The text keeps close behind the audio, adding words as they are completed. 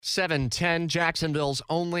7:10, Jacksonville's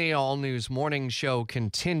only all-news morning show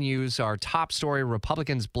continues. Our top story,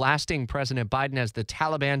 Republicans blasting President Biden as the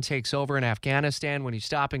Taliban takes over in Afghanistan. When you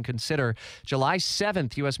stop and consider, July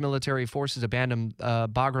 7th, U.S. military forces abandoned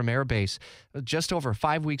Bagram Air Base. Just over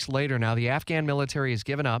 5 weeks later now, the Afghan military has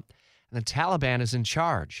given up, and the Taliban is in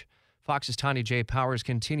charge. Fox's Tanya J. Powers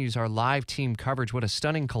continues our live team coverage. What a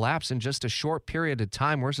stunning collapse in just a short period of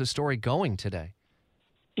time. Where's the story going today?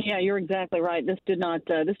 Yeah, you're exactly right. This did not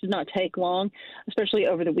take long, especially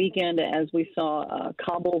over the weekend, as we saw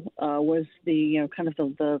Kabul was the kind of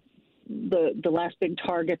the last big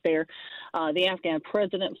target there. The Afghan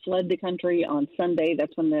president fled the country on Sunday.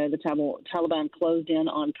 That's when the Taliban closed in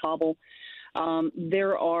on Kabul.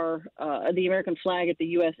 The American flag at the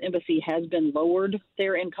U.S. Embassy has been lowered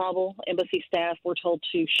there in Kabul. Embassy staff were told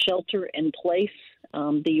to shelter in place.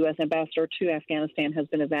 The U.S. ambassador to Afghanistan has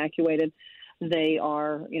been evacuated. They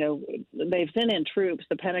are, they've sent in troops,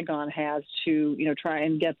 the Pentagon has, to, try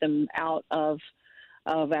and get them out of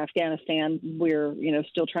Afghanistan. We're,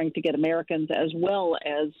 still trying to get Americans as well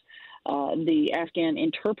as the Afghan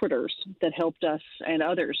interpreters that helped us and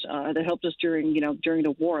others that helped us during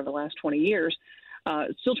the war in the last 20 years.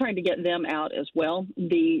 Still trying to get them out as well.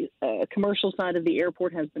 The commercial side of the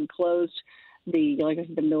airport has been closed. The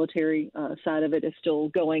military side of it is still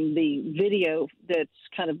going. The video that's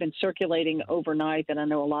kind of been circulating overnight that I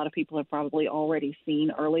know a lot of people have probably already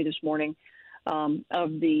seen early this morning of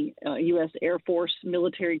the U.S. Air Force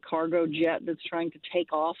military cargo jet that's trying to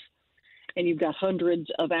take off. And you've got hundreds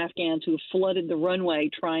of Afghans who have flooded the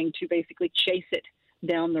runway trying to basically chase it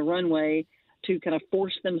down the runway to kind of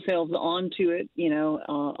force themselves onto it,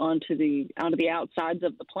 onto the outsides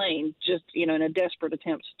of the plane, just, in a desperate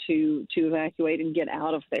attempt to evacuate and get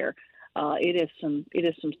out of there. It is some,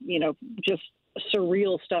 just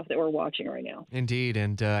surreal stuff that we're watching right now. Indeed,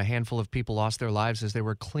 and a handful of people lost their lives as they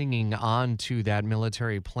were clinging on to that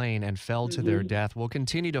military plane and fell to their death. We'll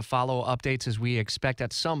continue to follow updates as we expect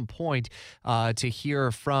at some point to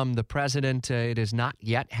hear from the president. It has not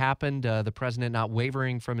yet happened. The president not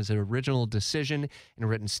wavering from his original decision in a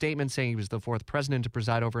written statement saying he was the fourth president to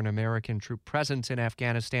preside over an American troop presence in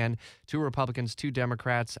Afghanistan. 2 Republicans, 2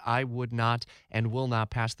 Democrats. I would not and will not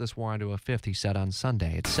pass this war onto a fifth, he said on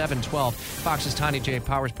Sunday. It's 7:12. Fox's Tanya J.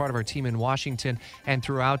 Powers, part of our team in Washington, and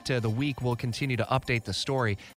throughout the week, we'll continue to update the story.